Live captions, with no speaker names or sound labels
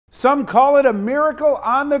Some call it a miracle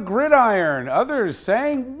on the gridiron. Others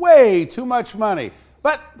saying way too much money.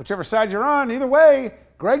 But whichever side you're on, either way,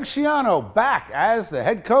 Greg Schiano back as the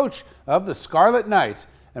head coach of the Scarlet Knights.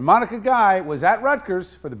 And Monica Guy was at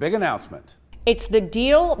Rutgers for the big announcement. It's the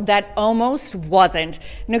deal that almost wasn't.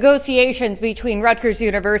 Negotiations between Rutgers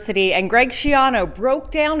University and Greg Schiano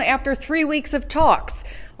broke down after 3 weeks of talks,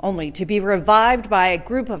 only to be revived by a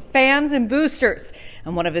group of fans and boosters.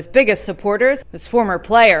 And one of his biggest supporters was former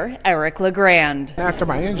player Eric LeGrand. After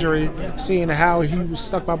my injury, seeing how he was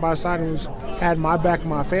stuck by my side and had my back and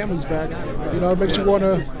my family's back, it makes you want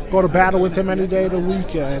to go to battle with him any day of the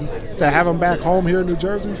week. And to have him back home here in New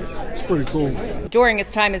Jersey, it's pretty cool. During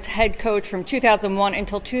his time as head coach from 2001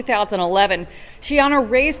 until 2011, Schiano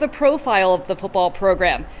raised the profile of the football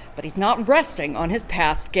program, but he's not resting on his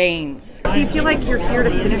past gains. Do you feel like you're here to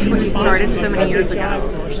finish what you started so many years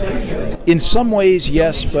ago? In some ways,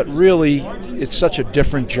 yes, but really, it's such a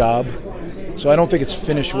different job. So I don't think it's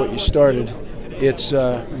finish what you started. It's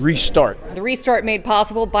restart. The restart made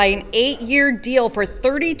possible by an 8-year deal for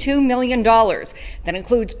 $32 million. That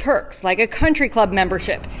includes perks like a country club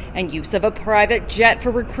membership and use of a private jet for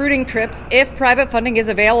recruiting trips if private funding is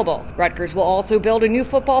available. Rutgers will also build a new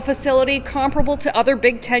football facility comparable to other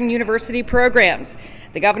Big Ten university programs.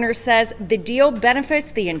 The governor says the deal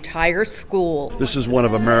benefits the entire school. This is one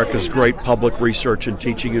of America's great public research and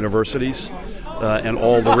teaching universities, and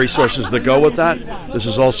all the resources that go with that. This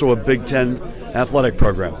is also a Big Ten athletic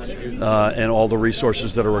program, and all the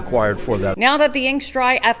resources that are required for that. Now that the ink's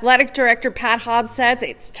dry, athletic director Pat Hobbs says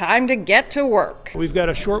it's time to get to work. We've got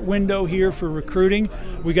a short window here for recruiting.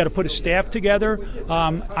 We got to put a staff together.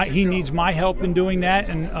 He needs my help in doing that,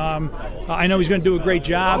 and I know he's going to do a great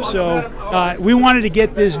job. So we wanted to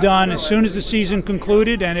get this done as soon as the season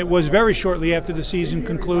concluded, and it was very shortly after the season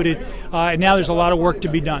concluded. And now there's a lot of work to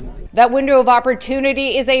be done. That window of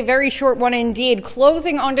opportunity is a very short one indeed,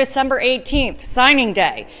 closing on December 18th, signing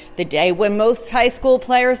day, the day when most high school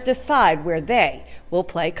players decide where they will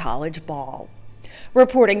play college ball.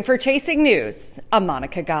 Reporting for Chasing News, I'm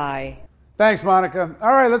Monica Guy. Thanks, Monica.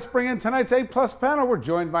 All right, let's bring in tonight's A-plus panel. We're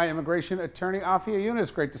joined by immigration attorney Afia Yunus.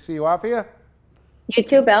 Great to see you, Afia. You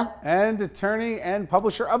too, Bill. And attorney and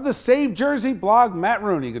publisher of the Save Jersey blog, Matt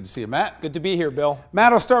Rooney. Good to see you, Matt. Good to be here, Bill.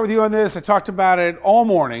 Matt, I'll start with you on this. I talked about it all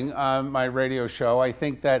morning on my radio show. I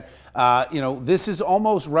think that, this is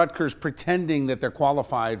almost Rutgers pretending that they're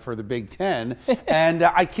qualified for the Big Ten. And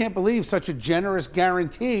I can't believe such a generous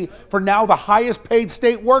guarantee for now the highest paid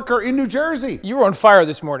state worker in New Jersey. You were on fire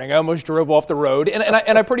this morning. I almost drove off the road. And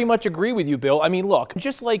I pretty much agree with you, Bill. I mean, look,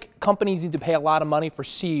 just like companies need to pay a lot of money for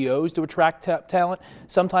CEOs to attract talent,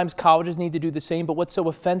 sometimes colleges need to do the same. But what's so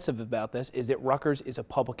offensive about this is that Rutgers is a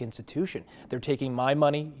public institution. They're taking my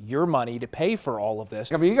money, your money, to pay for all of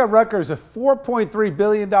this. I mean, you got Rutgers, a $4.3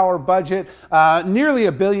 billion budget, nearly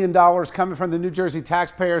 $1 billion coming from the New Jersey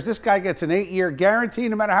taxpayers. This guy gets an 8-year guarantee,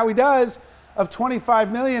 no matter how he does, of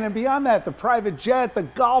 $25 million. And beyond that, the private jet, the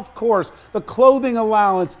golf course, the clothing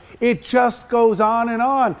allowance, it just goes on and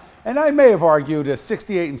on. And I may have argued a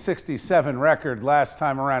 68-67 record last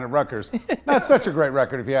time around at Rutgers. Not such a great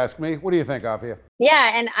record, if you ask me. What do you think, Afia?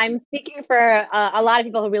 Yeah, and I'm speaking for a lot of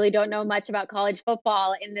people who really don't know much about college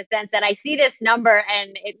football, in the sense that I see this number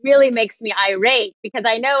and it really makes me irate, because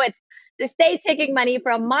I know it's the state taking money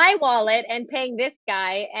from my wallet and paying this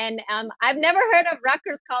guy. And I've never heard of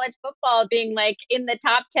Rutgers college football being like in the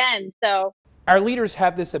top 10. So our leaders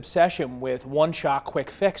have this obsession with one-shot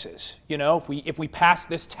quick fixes. If we pass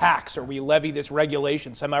this tax or we levy this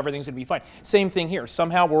regulation, somehow everything's going to be fine. Same thing here.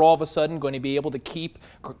 Somehow we're all of a sudden going to be able to keep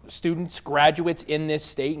students, graduates in this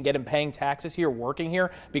state and get them paying taxes here, working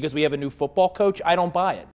here, because we have a new football coach. I don't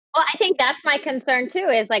buy it. Well, I think that's my concern too,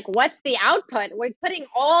 is like, what's the output? We're putting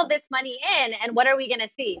all this money in, and what are we going to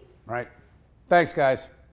see? Right. Thanks, guys.